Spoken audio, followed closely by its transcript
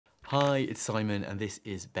Hi, it's Simon and this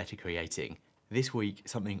is Better Creating. This week,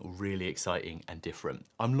 something really exciting and different.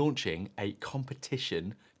 I'm launching a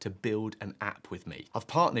competition to build an app with me. I've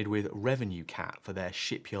partnered with RevenueCat for their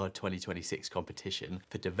Shipyard 2026 competition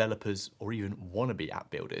for developers or even wannabe app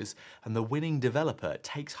builders, and the winning developer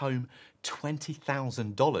takes home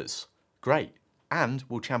 $20,000. Great, and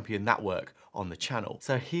we'll champion that work on the channel.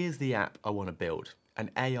 So here's the app I want to build,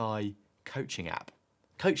 an AI coaching app.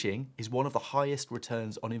 Coaching is one of the highest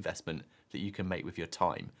returns on investment that you can make with your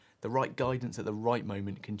time. The right guidance at the right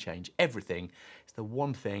moment can change everything. It's the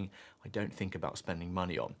one thing I don't think about spending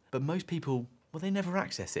money on. But most people, well, they never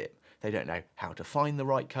access it. They don't know how to find the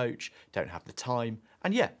right coach, don't have the time,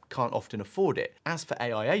 and yeah, can't often afford it. As for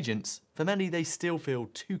AI agents, for many they still feel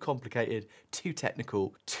too complicated, too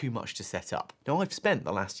technical, too much to set up. Now I've spent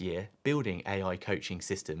the last year building AI coaching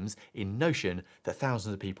systems in Notion that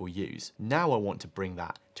thousands of people use. Now I want to bring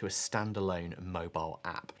that to a standalone mobile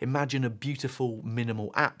app. Imagine a beautiful,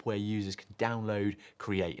 minimal app where users can download,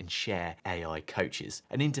 create and share AI coaches.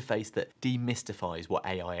 An interface that demystifies what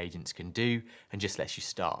AI agents can do and just lets you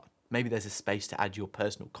start. Maybe there's a space to add your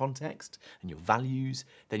personal context and your values,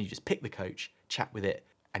 then you just pick the coach, chat with it,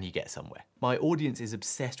 and you get somewhere. My audience is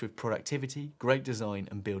obsessed with productivity, great design,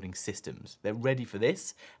 and building systems. They're ready for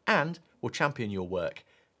this, and we'll champion your work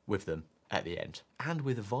with them at the end. And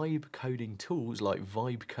with vibe coding tools like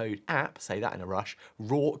Vibe Code App, say that in a rush,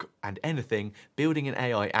 Rorke, and anything, building an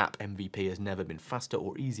AI app MVP has never been faster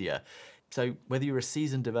or easier. So whether you're a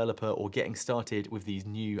seasoned developer or getting started with these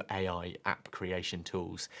new AI app creation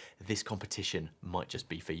tools, this competition might just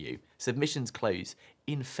be for you. Submissions close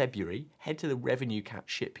in February. Head to the RevenueCat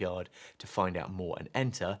Shipyard to find out more and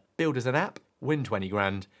enter. Build as an app, win 20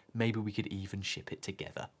 grand. Maybe we could even ship it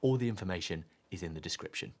together. All the information is in the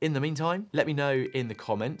description. In the meantime, let me know in the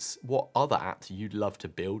comments what other apps you'd love to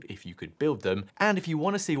build if you could build them. And if you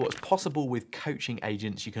want to see what's possible with coaching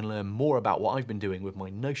agents, you can learn more about what I've been doing with my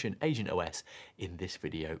Notion Agent OS in this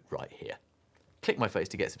video right here. Click my face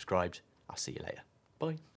to get subscribed. I'll see you later. Bye.